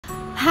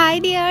Hi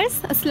dears,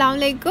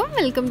 Assalamualaikum.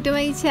 Welcome to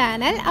my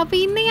channel. അപ്പോൾ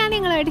ഇന്ന് ഞാൻ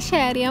നിങ്ങളായിട്ട്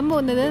ഷെയർ ചെയ്യാൻ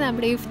പോകുന്നത്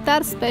നമ്മുടെ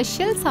ഇഫ്താർ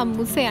സ്പെഷ്യൽ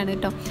സമൂസയാണ്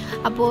കേട്ടോ.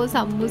 അപ്പോൾ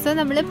സമൂസ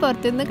നമ്മൾ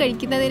പുറത്തുനിന്ന്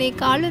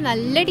കഴിക്കുന്നതിനേക്കാളും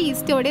നല്ല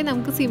ടേസ്റ്റോടെ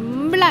നമുക്ക്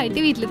സിമ്പിളായിട്ട്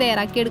വീട്ടിൽ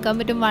തയ്യാറാക്കി എടുക്കാൻ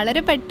പറ്റും.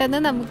 വളരെ പെട്ടെന്ന്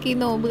നമുക്ക് ഈ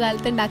നോമ്പ്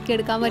കാലത്ത്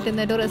ഉണ്ടാക്കിയെടുക്കാൻ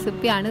പറ്റുന്ന ഒരു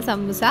റെസിപ്പിയാണ്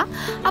സമൂസ.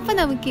 അപ്പോൾ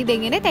നമുക്ക്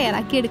ഇതെങ്ങനെ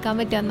തയ്യാറാക്കി എടുക്കാൻ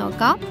പറ്റുമെന്ന്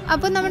നോക്കാം.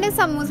 അപ്പോൾ നമ്മുടെ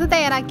സമൂസ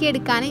തയ്യാറാക്കി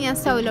എടുക്കാൻ ഞാൻ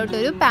സ്റ്റൗവിലോട്ട്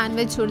ഒരു പാൻ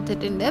വെച്ച്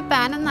കൊടുത്തിട്ടുണ്ട്.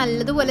 പാൻ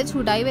നല്ലതുപോലെ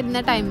ചൂടായി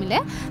വരുന്ന ടൈമിൽ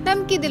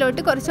നമുക്ക്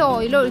ഇതിലോട്ട് കുറച്ച്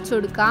ഓയിൽ ഒഴിച്ചു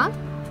കൊടുക്കാം.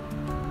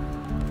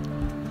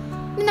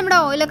 ഇനി നമ്മുടെ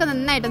ഓയിലൊക്കെ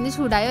നന്നായിട്ടൊന്ന്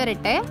ചൂടായി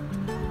വരട്ടെ.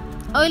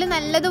 ഓയിൽ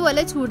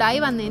നല്ലതുപോലെ ചൂടായി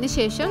വന്നതിന്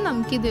ശേഷം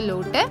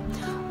നമുക്കിതിലോട്ട്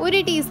 1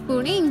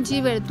 ടീസ്പൂൺ ഇഞ്ചി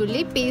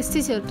വെളുത്തുള്ളി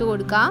പേസ്റ്റ് ചേർത്ത്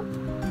കൊടുക്കാം.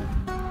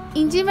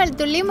 ഇഞ്ചിയും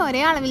വെളുത്തുള്ളിയും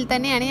ഒരേ അളവിൽ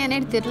തന്നെയാണ് ഞാൻ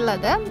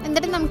എടുത്തിട്ടുള്ളത്.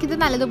 എന്നിട്ട് നമുക്കിത്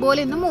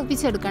നല്ലതുപോലെ ഒന്ന്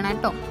മൂപ്പിച്ചെടുക്കണം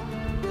കേട്ടോ.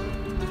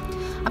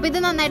 അപ്പോൾ ഇത്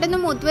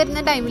നന്നായിട്ടൊന്ന് മൂത്ത്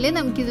വരുന്ന ടൈമിൽ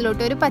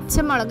നമുക്കിതിലോട്ട് ഒരു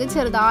പച്ചമുളക്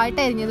ചെറുതായിട്ട്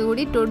അരിഞ്ഞത്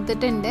കൂടി ഇട്ട്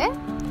കൊടുത്തിട്ടുണ്ട്.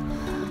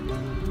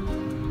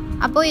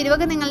 അപ്പോൾ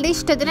എരിവൊക്കെ നിങ്ങളുടെ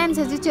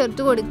ഇഷ്ടത്തിനനുസരിച്ച്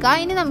ചേർത്ത് കൊടുക്കുക.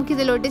 ഇനി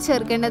നമുക്കിതിലോട്ട്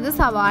ചേർക്കേണ്ടത്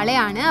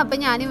സവാളയാണ്. അപ്പോൾ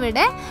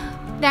ഞാനിവിടെ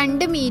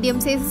 2 മീഡിയം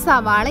സൈസ്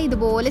സവാള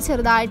ഇതുപോലെ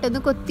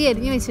ചെറുതായിട്ടൊന്ന് കൊത്തി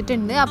അരിഞ്ഞ്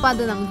വെച്ചിട്ടുണ്ട്. അപ്പോൾ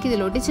അത്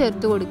നമുക്കിതിലോട്ട്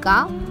ചേർത്ത്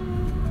കൊടുക്കാം.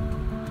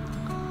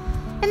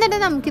 എന്നിട്ട്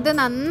നമുക്കിത്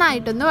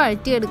നന്നായിട്ടൊന്ന്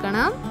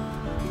വഴറ്റിയെടുക്കണം.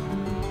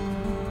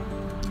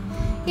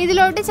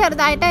 ഇതിലോട്ട്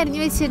ചെറുതായിട്ട് അരിഞ്ഞ്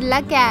വെച്ചിട്ടുള്ള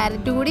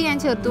ക്യാരറ്റ് കൂടി ഞാൻ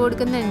ചേർത്ത്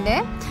കൊടുക്കുന്നുണ്ട്.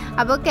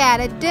 അപ്പോൾ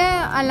ക്യാരറ്റ്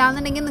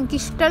അല്ലാന്നുണ്ടെങ്കിൽ നിങ്ങൾക്ക്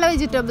ഇഷ്ടമുള്ള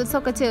വെജിറ്റബിൾസ്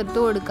ഒക്കെ ചേർത്ത്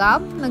കൊടുക്കാം.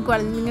 നിങ്ങൾക്ക്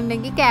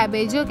വളർന്നിട്ടുണ്ടെങ്കിൽ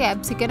ക്യാബേജോ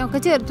ക്യാപ്സിക്കനോ ഒക്കെ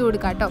ചേർത്ത്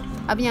കൊടുക്കാം കേട്ടോ.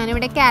 അപ്പോൾ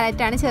ഞാനിവിടെ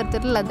ക്യാരറ്റാണ്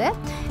ചേർത്തിട്ടുള്ളത്.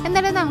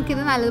 എന്നിട്ട്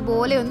നമുക്കിത്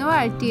നല്ലതുപോലെ ഒന്ന്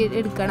വഴറ്റി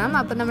എടുക്കണം.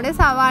 അപ്പോൾ നമ്മുടെ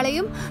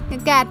സവാളയും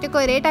ക്യാരറ്റൊക്കെ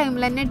ഒരേ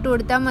ടൈമിൽ തന്നെ ഇട്ട്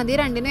കൊടുത്താൽ മതി.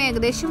 രണ്ടിനും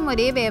ഏകദേശം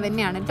ഒരേ വേവ്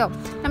തന്നെയാണ് കേട്ടോ.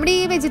 നമ്മുടെ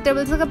ഈ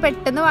വെജിറ്റബിൾസ് ഒക്കെ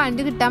പെട്ടെന്ന്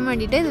വഴണ്ടി കിട്ടാൻ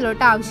വേണ്ടിയിട്ട്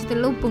ഇതിലോട്ട്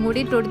ആവശ്യത്തിലുള്ള ഉപ്പും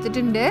കൂടി ഇട്ട്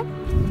കൊടുത്തിട്ടുണ്ട്.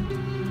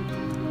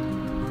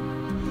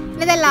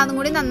 ഇതെല്ലാം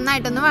കൂടി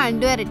നന്നായിട്ടൊന്ന്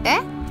വഴണ്ടി വരട്ടെ.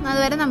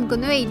 അതുവരെ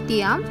നമുക്കൊന്ന് വെയിറ്റ്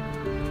ചെയ്യാം.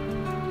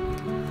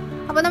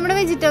 അപ്പോൾ നമ്മുടെ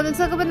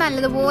വെജിറ്റബിൾസ് ഒക്കെ ഇപ്പോൾ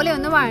നല്ലതുപോലെ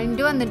ഒന്ന്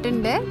വഴണ്ടി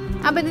വന്നിട്ടുണ്ട്.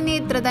 അപ്പോൾ ഇതിന്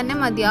ഇത്ര തന്നെ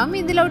മതിയാവും.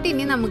 ഇതിലോട്ട്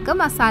ഇനി നമുക്ക്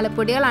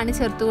മസാലപ്പൊടികളാണ്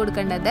ചേർത്ത്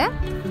കൊടുക്കേണ്ടത്.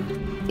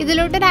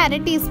 ഇതിലോട്ട് 1/2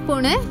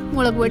 ടീസ്പൂണ്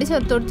മുളക് പൊടി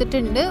ചേർത്ത്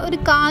കൊടുത്തിട്ടുണ്ട്. ഒരു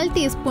 1/4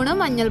 ടീസ്പൂണ്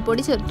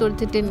മഞ്ഞൾപ്പൊടി ചേർത്ത്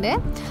കൊടുത്തിട്ടുണ്ട്.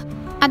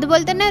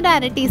 അതുപോലെ തന്നെ ഒരു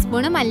 1/2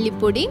 ടീസ്പൂണ്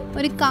മല്ലിപ്പൊടി,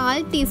 ഒരു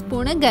 1/4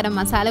 ടീസ്പൂണ് ഗരം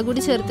മസാല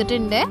കൂടി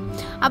ചേർത്തിട്ടുണ്ട്.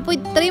 അപ്പോൾ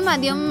ഇത്രയും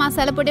മതിയാവും.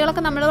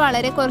 മസാലപ്പൊടികളൊക്കെ നമ്മൾ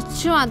വളരെ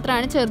കുറച്ച്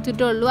മാത്രമാണ്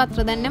ചേർത്തിട്ടുള്ളൂ.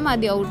 അത്ര തന്നെ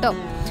മതിയാവും കേട്ടോ.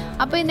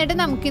 അപ്പോൾ എന്നിട്ട്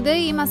നമുക്കിത്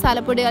ഈ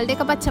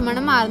മസാലപ്പൊടികളുടെയൊക്കെ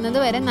പച്ചമണം മാറുന്നത്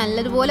വരെ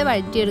നല്ലതുപോലെ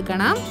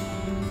വഴറ്റിയെടുക്കണം.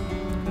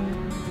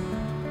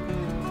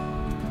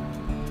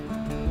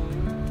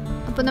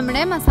 അപ്പോൾ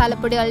നമ്മുടെ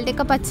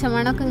മസാലപ്പൊടികളുടെയൊക്കെ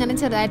പച്ചമണമൊക്കെ ഇങ്ങനെ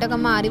ചെറുതായിട്ടൊക്കെ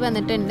മാറി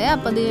വന്നിട്ടുണ്ട്.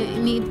 അപ്പോൾ അത്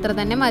ഇനി ഇത്ര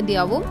തന്നെ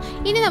മതിയാവും.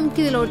 ഇനി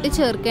നമുക്കിതിലോട്ട്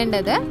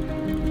ചേർക്കേണ്ടത്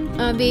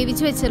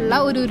വേവിച്ച് വെച്ചിട്ടുള്ള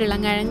ഒരു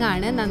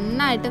ഉരുളൻകിഴങ്ങാണ്.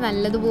 നന്നായിട്ട്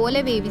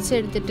നല്ലതുപോലെ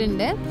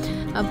വേവിച്ചെടുത്തിട്ടുണ്ട്.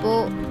 അപ്പോൾ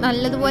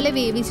നല്ലതുപോലെ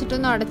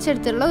വേവിച്ചിട്ടൊന്ന്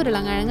ഉടച്ചെടുത്തിട്ടുള്ള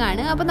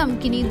ഉരുളൻകിഴങ്ങാണ്. അപ്പോൾ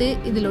നമുക്കിനി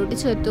ഇതിലോട്ട്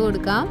ചേർത്ത്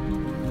കൊടുക്കാം.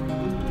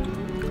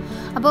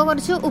 അപ്പോൾ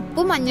കുറച്ച്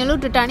ഉപ്പും മഞ്ഞളും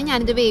ഇട്ടിട്ടാണ്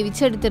ഞാനിത്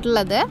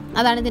വേവിച്ചെടുത്തിട്ടുള്ളത്.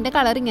 അതാണ് ഇതിൻ്റെ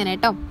കളർ ഇങ്ങനെ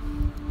കേട്ടോ.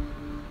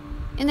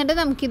 എന്നിട്ട്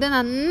നമുക്കിത്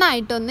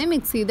നന്നായിട്ടൊന്ന്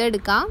മിക്സ്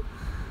ചെയ്തെടുക്കാം.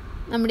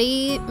 നമ്മുടെ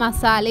ഈ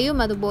മസാലയും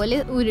അതുപോലെ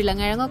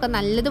ഉരുളൻകിഴങ്ങൊക്കെ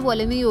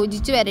നല്ലതുപോലെ ഒന്ന്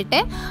യോജിച്ച് വരട്ടെ.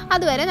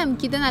 അതുവരെ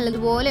നമുക്കിത്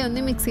നല്ലതുപോലെ ഒന്ന്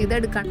മിക്സ്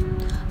ചെയ്തെടുക്കണം.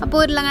 അപ്പോൾ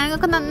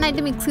ഉരുളൻകിഴങ്ങൊക്കെ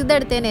നന്നായിട്ട് മിക്സ്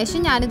ചെയ്തെടുത്തതിന്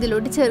ശേഷം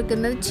ഞാനിതിലോട്ട്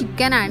ചേർക്കുന്നത്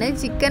ചിക്കനാണ്.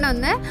 ചിക്കൻ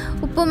ഒന്ന്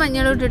ഉപ്പും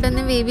മഞ്ഞളും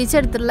ഇട്ടിട്ടൊന്ന്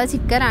വേവിച്ചെടുത്തിട്ടുള്ള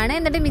ചിക്കനാണ്.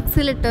 എന്നിട്ട്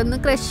മിക്സിയിലിട്ടൊന്ന്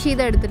ക്രഷ്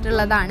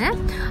ചെയ്തെടുത്തിട്ടുള്ളതാണ്.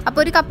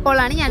 അപ്പോൾ ഒരു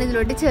കപ്പോളാണ്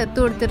ഞാനിതിലോട്ട് ചേർത്ത്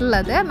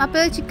കൊടുത്തിട്ടുള്ളത്.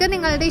 അപ്പോൾ ചിക്കൻ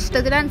നിങ്ങളുടെ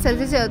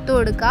ഇഷ്ടത്തിനനുസരിച്ച് ചേർത്ത്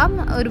കൊടുക്കാം.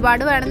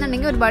 ഒരുപാട്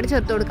വേണമെന്നുണ്ടെങ്കിൽ ഒരുപാട്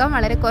ചേർത്ത് കൊടുക്കാം.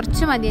 വളരെ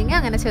കുറച്ച് മതിയെങ്കിൽ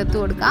അങ്ങനെ ചേർത്ത്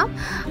കൊടുക്കാം.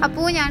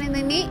 അപ്പോൾ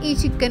ഞാനിതിന് ഈ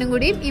ചിക്കനും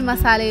കൂടി ഈ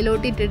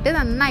മസാലയിലോട്ട് ഇട്ടിട്ട്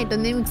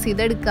നന്നായിട്ടൊന്ന് മിക്സ്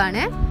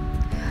ചെയ്തെടുക്കുകയാണ്.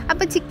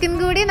 അപ്പോൾ ചിക്കൻ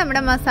കൂടി നമ്മുടെ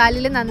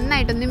മസാലയിൽ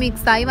നന്നായിട്ടൊന്ന്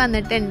മിക്സായി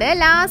വന്നിട്ടുണ്ട്.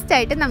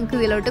 ലാസ്റ്റായിട്ട് നമുക്ക്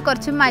ഇതിലോട്ട്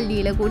കുറച്ച്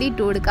മല്ലിയില കൂടി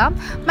ഇട്ട് കൊടുക്കാം.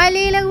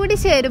 മല്ലിയില കൂടി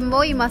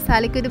ചേരുമ്പോൾ ഈ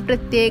മസാലയ്ക്ക് ഒരു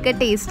പ്രത്യേക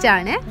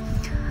ടേസ്റ്റാണ്.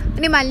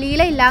 ഇനി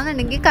മല്ലിയില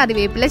ഇല്ലാന്നുണ്ടെങ്കിൽ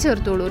കറിവേപ്പില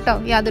ചേർത്തോളൂ കേട്ടോ.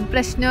 യാതൊരു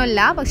പ്രശ്നവുമില്ല.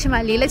 പക്ഷെ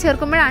മല്ലിയില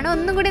ചേർക്കുമ്പോഴാണ്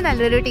ഒന്നും കൂടി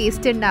നല്ലൊരു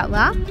ടേസ്റ്റ് ഉണ്ടാവുക.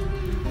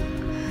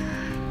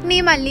 ഇനി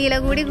ഈ മല്ലിയില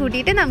കൂടി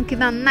കൂട്ടിയിട്ട് നമുക്ക്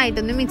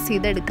നന്നായിട്ടൊന്ന് മിക്സ്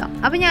ചെയ്തെടുക്കാം.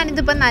 അപ്പോൾ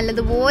ഞാനിതിപ്പോൾ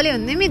നല്ലതുപോലെ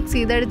ഒന്ന് മിക്സ്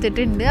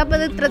ചെയ്തെടുത്തിട്ടുണ്ട്. അപ്പോൾ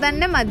അത് ഇത്ര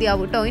തന്നെ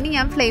മതിയാവും കേട്ടോ. ഇനി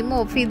ഞാൻ ഫ്ലെയിം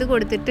ഓഫ് ചെയ്ത്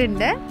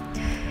കൊടുത്തിട്ടുണ്ട്.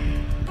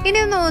 ഇനി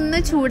ഒന്ന്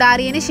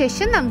ചൂടാറിയതിന്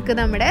ശേഷം നമുക്ക്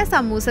നമ്മുടെ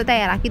സമൂസ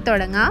തയ്യാറാക്കി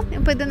തുടങ്ങാം.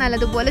 ഇപ്പോൾ ഇത്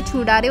നല്ലതുപോലെ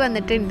ചൂടാറി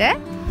വന്നിട്ടുണ്ട്.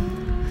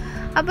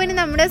 അപ്പോൾ ഇനി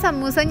നമ്മുടെ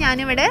സമൂസ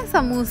ഞാനിവിടെ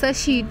സമൂസ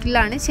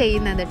ഷീറ്റിലാണ്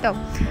ചെയ്യുന്നത് കേട്ടോ.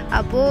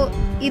 അപ്പോൾ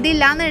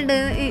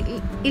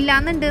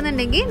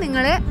ഇല്ലാന്നുണ്ടെന്നുണ്ടെങ്കിൽ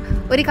നിങ്ങൾ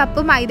 1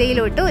 കപ്പ്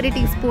മൈദയിലോട്ട് 1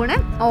 ടീസ്പൂണ്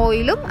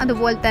ഓയിലും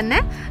അതുപോലെ തന്നെ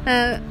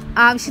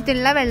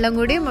ആവശ്യത്തിനുള്ള വെള്ളം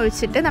കൂടിയും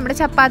ഒഴിച്ചിട്ട് നമ്മുടെ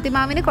ചപ്പാത്തി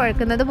മാവിന്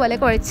കുഴക്കുന്നത് പോലെ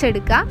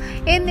കുഴച്ചെടുക്കുക.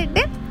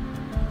 എന്നിട്ട്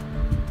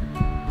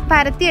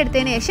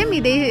പരത്തിയെടുത്തതിന് ശേഷം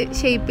ഇതേ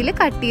ഷേപ്പിൽ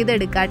കട്ട്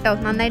ചെയ്തെടുക്കുക കേട്ടോ.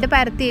 നന്നായിട്ട്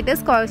പരത്തിയിട്ട്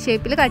സ്ക്വയർ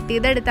ഷേപ്പിൽ കട്ട്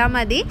ചെയ്തെടുത്താൽ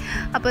മതി.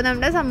 അപ്പോൾ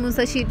നമ്മുടെ സമൂസ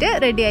ഷീറ്റ്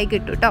റെഡിയായി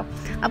കിട്ടും കേട്ടോ.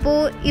 അപ്പോൾ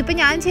ഇപ്പോൾ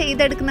ഞാൻ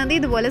ചെയ്തെടുക്കുന്നത്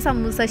ഇതുപോലെ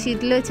സമൂസ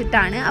ഷീറ്റിൽ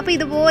വെച്ചിട്ടാണ്. അപ്പോൾ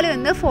ഇതുപോലെ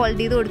ഒന്ന് ഫോൾഡ്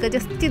ചെയ്ത് കൊടുക്കുക.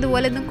 ജസ്റ്റ്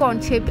ഇതുപോലെ ഒന്ന് കോൺ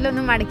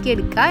ഷേപ്പിലൊന്ന്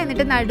മടക്കിയെടുക്കുക.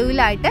 എന്നിട്ട്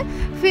നടുവിലായിട്ട്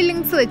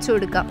ഫില്ലിങ്സ് വെച്ച്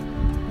കൊടുക്കുക.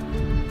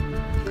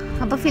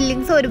 അപ്പോൾ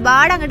ഫില്ലിങ്സ്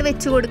ഒരുപാട് അങ്ങോട്ട്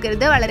വെച്ച്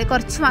കൊടുക്കരുത്, വളരെ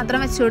കുറച്ച് മാത്രം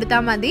വെച്ച്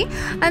കൊടുത്താൽ മതി.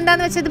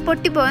 എന്താണെന്ന് വെച്ചാൽ ഇത്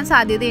പൊട്ടിപ്പോകാൻ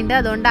സാധ്യതയുണ്ട്,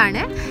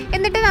 അതുകൊണ്ടാണ്.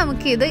 എന്നിട്ട്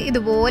നമുക്കിത്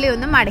ഇതുപോലെ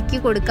ഒന്ന് മടക്കി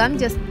കൊടുക്കാം.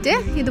 ജസ്റ്റ്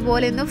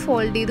ഇതുപോലെ ഒന്ന്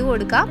ഫോൾഡ് ചെയ്ത്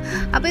കൊടുക്കാം.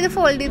 അപ്പോൾ ഇത്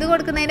ഫോൾഡ് ചെയ്ത്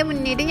കൊടുക്കുന്നതിന്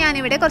മുന്നേറ്റ്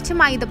ഞാനിവിടെ കുറച്ച്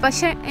മൈദപ്പശ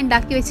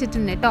ഉണ്ടാക്കി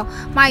വെച്ചിട്ടുണ്ട് കേട്ടോ.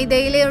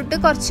 മൈദയിലോട്ട്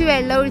കുറച്ച്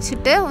വെള്ളം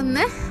ഒഴിച്ചിട്ട്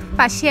ഒന്ന്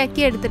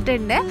പശയാക്കി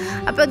എടുത്തിട്ടുണ്ട്.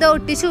 അപ്പോൾ ഇത്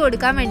ഒട്ടിച്ച്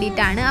കൊടുക്കാൻ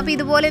വേണ്ടിയിട്ടാണ്. അപ്പോൾ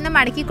ഇതുപോലെ ഒന്ന്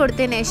മടക്കി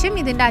കൊടുത്തതിന് ശേഷം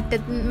ഇതിൻ്റെ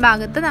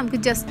ഭാഗത്ത് നമുക്ക്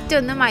ജസ്റ്റ്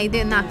ഒന്ന് മൈദ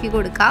ഒന്ന് ആക്കി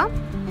കൊടുക്കാം.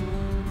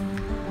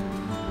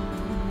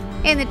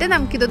 എന്നിട്ട്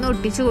നമുക്കിതൊന്ന്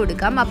ഒട്ടിച്ച്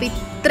കൊടുക്കാം. അപ്പോൾ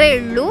ഇത്രയേ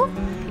ഉള്ളൂ,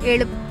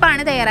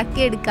 എളുപ്പമാണ്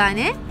തയ്യാറാക്കി എടുക്കാൻ.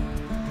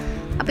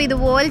 അപ്പോൾ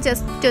ഇതുപോലെ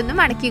ജസ്റ്റ് ഒന്ന്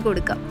മടക്കി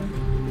കൊടുക്കാം.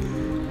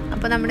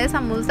 അപ്പോൾ നമ്മുടെ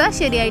സമൂസ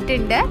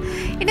ശരിയായിട്ടുണ്ട്.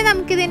 ഇനി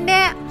നമുക്കിതിൻ്റെ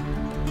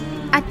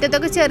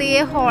അറ്റത്തൊക്കെ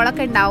ചെറിയ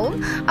ഹോളൊക്കെ ഉണ്ടാവും.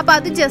 അപ്പോൾ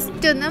അത്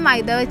ജസ്റ്റ് ഒന്ന്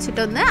മൈദ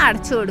വെച്ചിട്ടൊന്ന്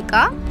അടച്ചു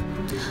കൊടുക്കാം.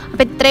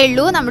 അപ്പോൾ ഇത്രയേ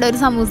ഉള്ളൂ, നമ്മുടെ ഒരു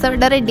സമൂസ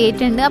ഇവിടെ റെഡി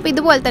ആയിട്ടുണ്ട്. അപ്പോൾ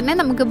ഇതുപോലെ തന്നെ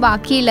നമുക്ക്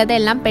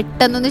ബാക്കിയുള്ളതെല്ലാം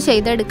പെട്ടെന്നൊന്ന്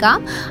ചെയ്തെടുക്കാം.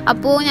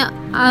 അപ്പോൾ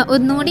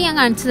ഒന്നുകൂടി ഞാൻ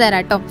കാണിച്ചു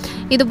തരാം കേട്ടോ.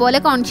 ഇതുപോലെ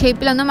കോൺ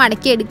ഷേപ്പിലൊന്ന്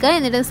മടക്കിയെടുക്കുക.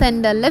 എന്നിട്ട്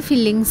സെൻറ്ററിൽ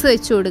ഫില്ലിങ്സ്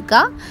വെച്ച്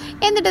കൊടുക്കുക.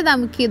 എന്നിട്ട്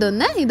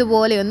നമുക്കിതൊന്ന്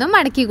ഇതുപോലെ ഒന്ന്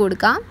മടക്കി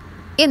കൊടുക്കാം.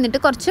 എന്നിട്ട്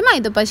കുറച്ച്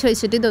മൈദപ്പശ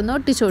വെച്ചിട്ട് ഇതൊന്ന്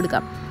ഒട്ടിച്ചു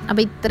കൊടുക്കാം.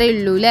 അപ്പോൾ ഇത്രയേ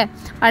ഉള്ളൂ അല്ലേ,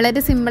 വളരെ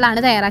സിമ്പിളാണ്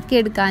തയ്യാറാക്കി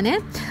എടുക്കാൻ.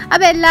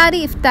 അപ്പോൾ എല്ലാവരും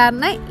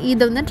ഇഫ്താറിന്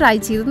ഇതൊന്ന് ട്രൈ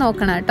ചെയ്ത്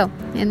നോക്കണം കേട്ടോ.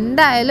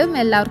 എന്തായാലും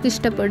എല്ലാവർക്കും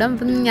ഇഷ്ടപ്പെടും.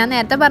 അപ്പം ഞാൻ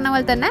നേരത്തെ പറഞ്ഞ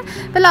പോലെ തന്നെ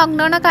ഇപ്പോൾ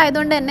ലോക്ക്ഡൗൺ ഒക്കെ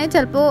ആയതുകൊണ്ട് തന്നെ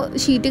ചിലപ്പോൾ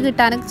ഷീറ്റ്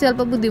കിട്ടാനൊക്കെ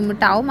ചിലപ്പോൾ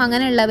ബുദ്ധിമുട്ടാവും.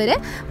 അങ്ങനെയുള്ളവർ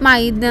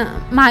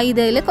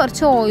മൈദയിൽ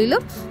കുറച്ച്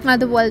ഓയിലും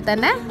അതുപോലെ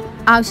തന്നെ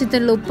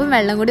ആവശ്യത്തിനുള്ള ഉപ്പും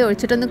വെള്ളം കൂടി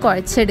ഒഴിച്ചിട്ടൊന്ന്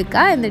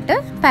കുഴച്ചെടുക്കുക. എന്നിട്ട്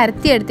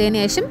പരത്തിയെടുത്തതിന്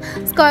ശേഷം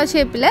സ്ക്വയർ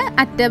ഷേപ്പിൽ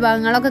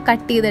അറ്റഭാഗങ്ങളൊക്കെ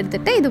കട്ട്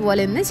ചെയ്തെടുത്തിട്ട്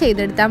ഇതുപോലെ ഒന്ന്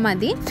ചെയ്തെടുത്താൽ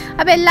മതി.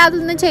 അപ്പോൾ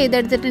എല്ലാതൊന്നും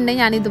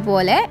ചെയ്തെടുത്തിട്ടുണ്ടെങ്കിൽ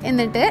ഞാനിതുപോലെ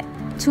എന്നിട്ട്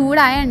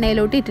ചൂടായ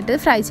എണ്ണയിലോട്ട് ഇട്ടിട്ട്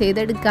ഫ്രൈ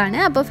ചെയ്തെടുക്കുകയാണ്.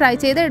 അപ്പോൾ ഫ്രൈ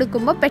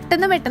ചെയ്തെടുക്കുമ്പോൾ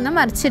പെട്ടെന്ന്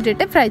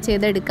മറിച്ചിട്ടിട്ട് ഫ്രൈ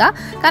ചെയ്തെടുക്കുക.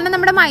 കാരണം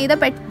നമ്മുടെ മൈദ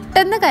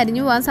പെട്ടെന്ന്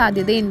കരിഞ്ഞു പോകാൻ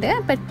സാധ്യതയുണ്ട്,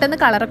 പെട്ടെന്ന്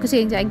കളറൊക്കെ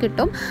ചേഞ്ച് ആയി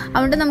കിട്ടും.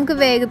 അതുകൊണ്ട് നമുക്ക്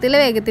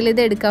വേഗത്തിൽ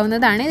ഇത്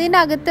എടുക്കാവുന്നതാണ്. ഇതിൻ്റെ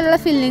അകത്തുള്ള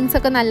ഫില്ലിങ്സ്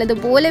ഒക്കെ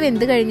നല്ലതുപോലെ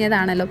വെന്ത്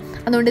കഴിഞ്ഞതാണല്ലോ,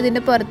 അതുകൊണ്ട്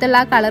ഇതിൻ്റെ പുറത്തുള്ള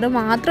ആ കളറ്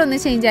മാത്രം ഒന്ന്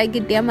ചേഞ്ച് ആയി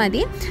കിട്ടിയാൽ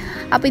മതി.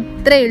 അപ്പോൾ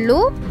ഇത്രയേ ഉള്ളൂ,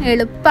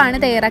 എളുപ്പമാണ്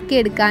തയ്യാറാക്കി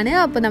എടുക്കാൻ.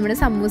 അപ്പോൾ നമ്മുടെ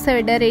സമൂസ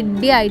ഇവിടെ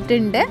റെഡി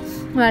ആയിട്ടുണ്ട്.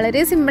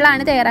 വളരെ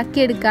സിമ്പിളാണ് തയ്യാറാക്കി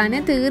എടുക്കാൻ.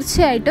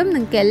 തീർച്ചയായിട്ടും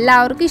നിങ്ങൾക്ക്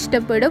എല്ലാവർക്കും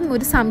ഇഷ്ടപ്പെടും,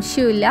 ഒരു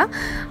സംശയവുമില്ല.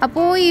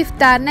 അപ്പോൾ ഈ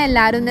ഇഫ്താറിനെ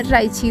എല്ലാവരും ഒന്ന്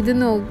ട്രൈ ചെയ്ത്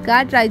നോക്കുക.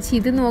 ട്രൈ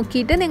ചെയ്ത്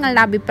നോക്കിയിട്ട്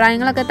നിങ്ങളുടെ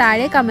അഭിപ്രായങ്ങളൊക്കെ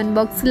താഴെ കമൻറ്റ്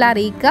ബോക്സിൽ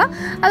അറിയിക്കുക.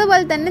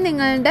 അതുപോലെ തന്നെ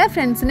നിങ്ങളുടെ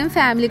ഫ്രണ്ട്സിനും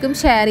ഫാമിലിക്കും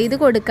ഷെയർ ചെയ്ത്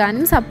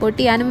കൊടുക്കാനും സപ്പോർട്ട്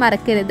ചെയ്യാനും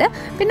മറക്കരുത്.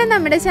 പിന്നെ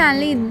നമ്മുടെ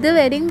ചാനൽ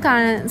ഇതുവരെയും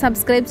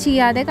സബ്സ്ക്രൈബ്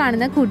ചെയ്യാതെ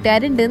കാണുന്ന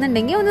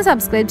കൂട്ടുകാരുണ്ടെന്നുണ്ടെങ്കിൽ ഒന്ന്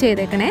സബ്സ്ക്രൈബ്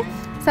ചെയ്തേക്കണേ.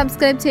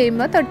 സബ്സ്ക്രൈബ്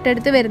ചെയ്യുമ്പോൾ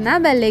തൊട്ടടുത്ത് വരുന്ന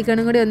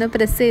ബെല്ലൈക്കണും കൂടി ഒന്ന്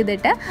പ്രസ്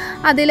ചെയ്തിട്ട്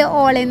അതിൽ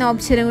ഓൾ എന്ന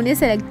ഓപ്ഷനും കൂടി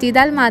സെലക്ട്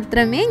ചെയ്താൽ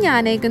മാത്രമേ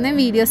ഞാൻ അയക്കുന്ന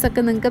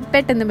വീഡിയോസൊക്കെ നിങ്ങൾക്ക്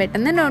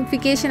പെട്ടെന്ന്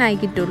നോട്ടിഫിക്കേഷൻ ആയി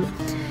കിട്ടുള്ളൂ.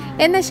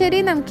 എന്നാൽ ശരി,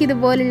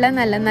 നമുക്കിതുപോലുള്ള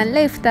നല്ല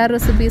ഇഫ്താർ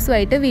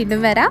റെസിപ്പീസുമായിട്ട്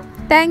വീണ്ടും വരാം.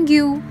 താങ്ക്